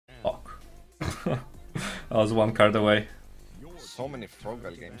I was one card away. So many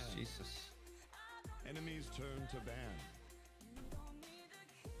Froggle games, Jesus. Enemies turn to ban.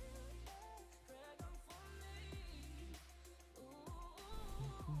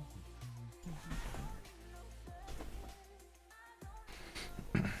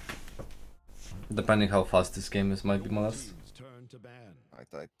 Depending how fast this game is, might be my last. Turn to ban. Right.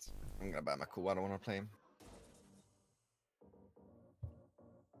 I'm gonna buy my cool. I don't wanna play him.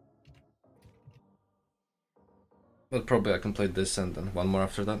 But probably I can play this and then one more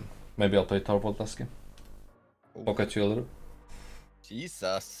after that. Maybe I'll play Torvald last game. Poke at you a little.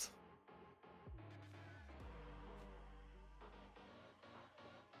 Jesus.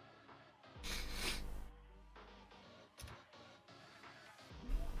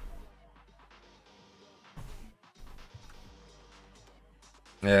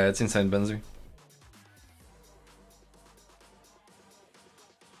 Yeah, it's insane, Bugzy.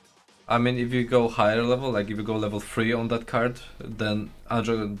 I mean, if you go higher level, like if you go level 3 on that card, then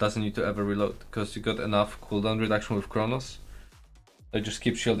Andrew doesn't need to ever reload, because you got enough cooldown reduction with Kronos. They just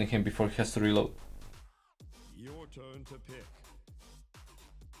keep shielding him before he has to reload. Your turn to pick.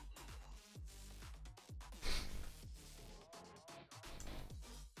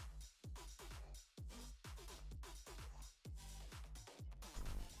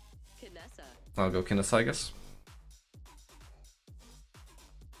 Kinessa. I'll go Kinessa, I guess.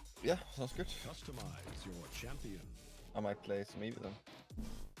 Yeah, sounds good. Customize your champion. I might play some Eevee then.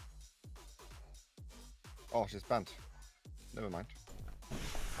 Oh, she's banned. Never mind.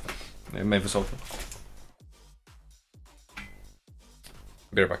 Yeah, Mavis open.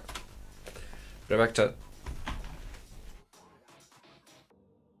 Be right back. Be right back, chat.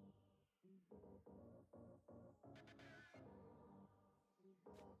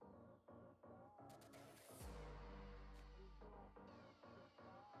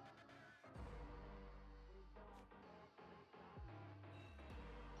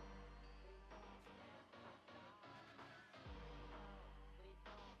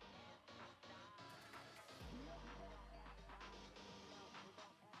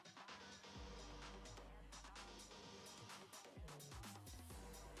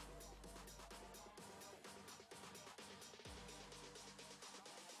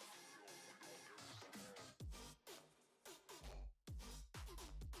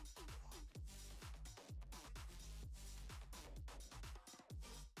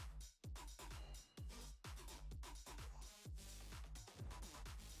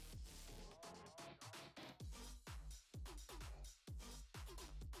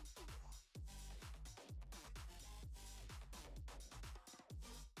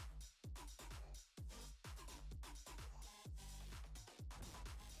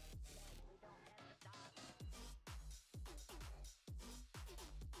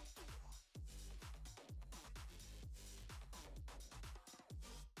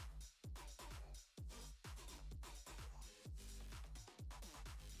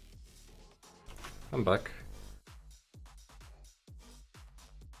 I'm back.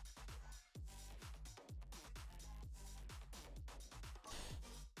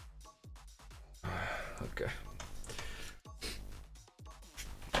 Okay.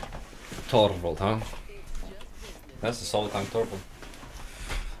 Torvald, huh? That's a solid tank, Torvald.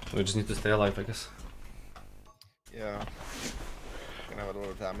 We just need to stay alive, I guess. Yeah. Gonna have a lot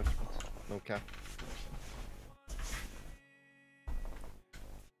of damage, but no cap.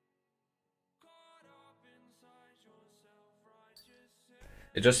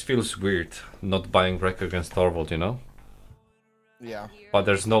 It just feels weird not buying Wreck against Torvald, you know? Yeah. But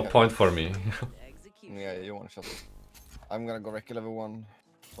there's no point for me. Yeah, you one shot it. I'm gonna go Wreck level 1,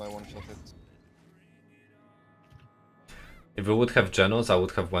 so I one shot it. If we would have Genos, I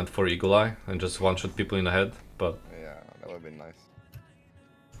would have went for Eagle Eye and just one-shot people in the head, but... Yeah, that would have been nice.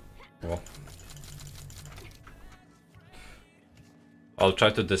 Well. I'll try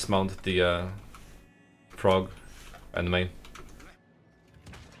to dismount the frog and main.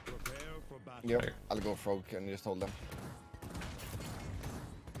 Yep, I'll go Frog and just hold them.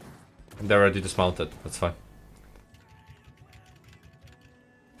 They're already dismounted, that's fine.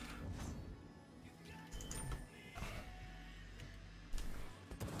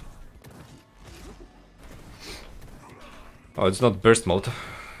 Oh, it's not burst mode.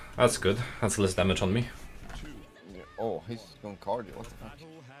 That's good. That's less damage on me. Yeah. Oh, he's going cardio. What the fuck?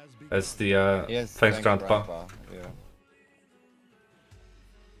 That's the Yes, thanks Grandpa. Yeah.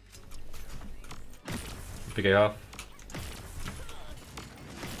 EVGA half.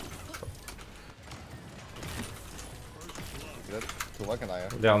 Good. So what can I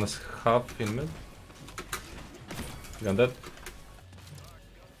have? Leon is half in mid. Leon dead.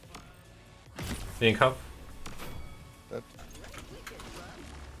 Being half.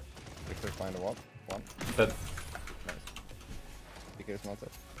 Find a wall. One. Dead. Nice. PK is not dead.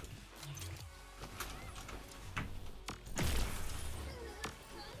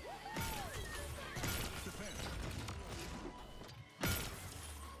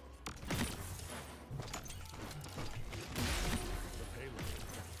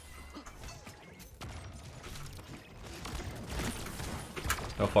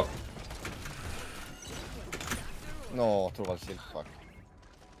 Oh fuck. No, Torvald shield, fuck.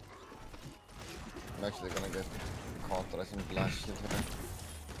 I'm actually gonna get counter as in blast shield here.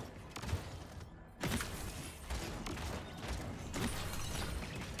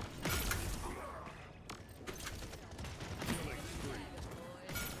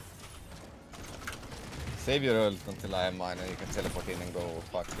 Save your ult until I have mine and you can teleport in and go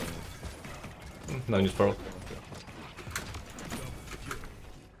fucking... No need for.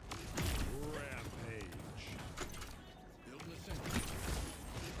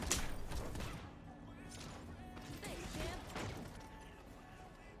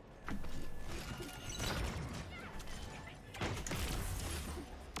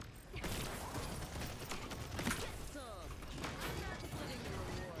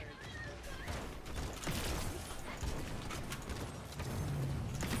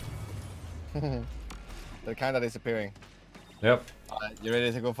 They're kinda disappearing. Yep. You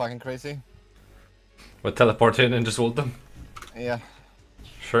ready to go fucking crazy? But teleport in and just ult them? Yeah.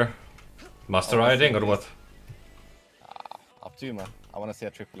 Sure. Master Oh, riding or what? Up to you, man. I wanna see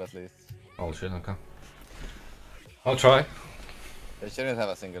a triple at least. Oh shit, okay. I'll try. They shouldn't have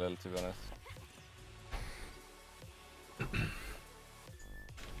a single ult, to be honest. A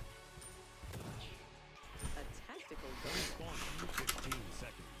tactical Spawn in 15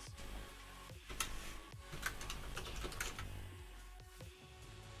 seconds.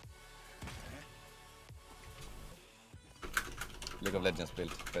 League of Legends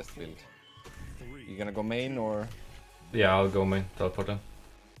build, best build. 3. You gonna go main or Yeah, I'll go main. Teleport in.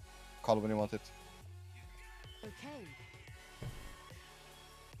 call when you want it? Okay.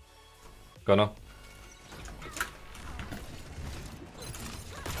 Gonna.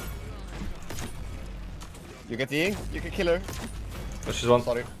 You get the E? You can kill her. But she's one.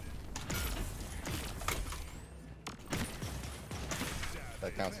 Sorry.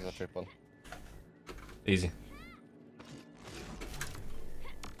 That counts as a triple. Easy.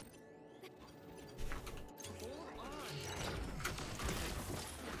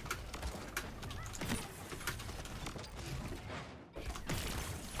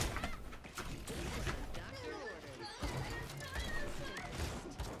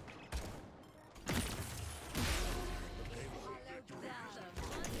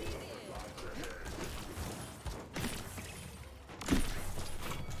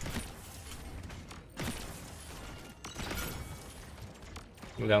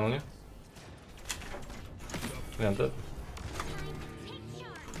 Down on you. Yeah, dead.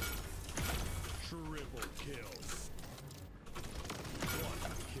 Triple kills.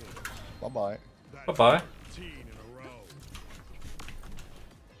 Bye bye. Bye bye. 15 in a row.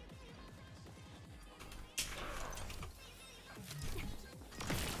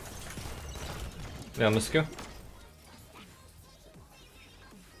 Yeah, missed you.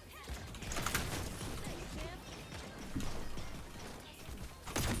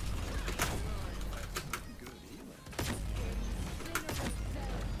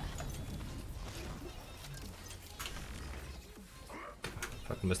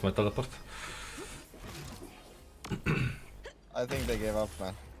 Fucking missed my teleport. I think they gave up,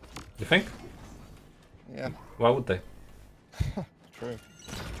 man. You think? Yeah, Why would they? true.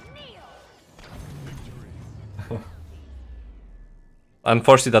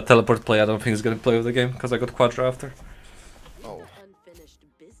 Unfortunately, that teleport play I don't think is gonna play with the game because I got Quadra after. Oh, Unfinished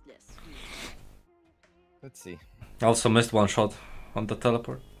business. let's see. I also missed one shot on the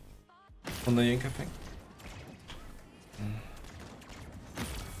teleport. On the Yink, I think.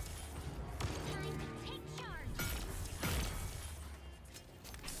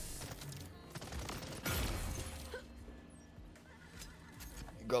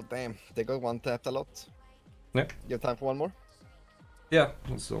 God damn, they got one tapped a lot. Yeah. You have time for one more? Yeah,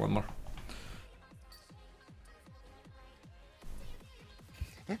 let's do one more.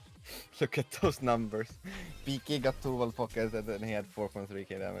 Look at those numbers. BK got 2 wall pockets and then he had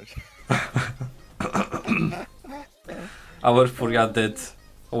 4.3k damage. Our Furia did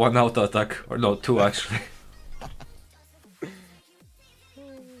one auto attack, or no, two actually.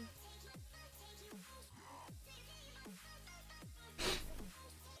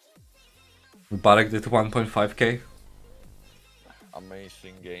 Barek did 1.5k.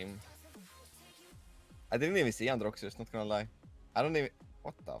 Amazing game. I didn't even see Androxus, not gonna lie. I don't even...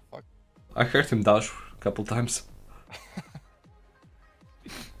 What the fuck? I heard him dash a couple times.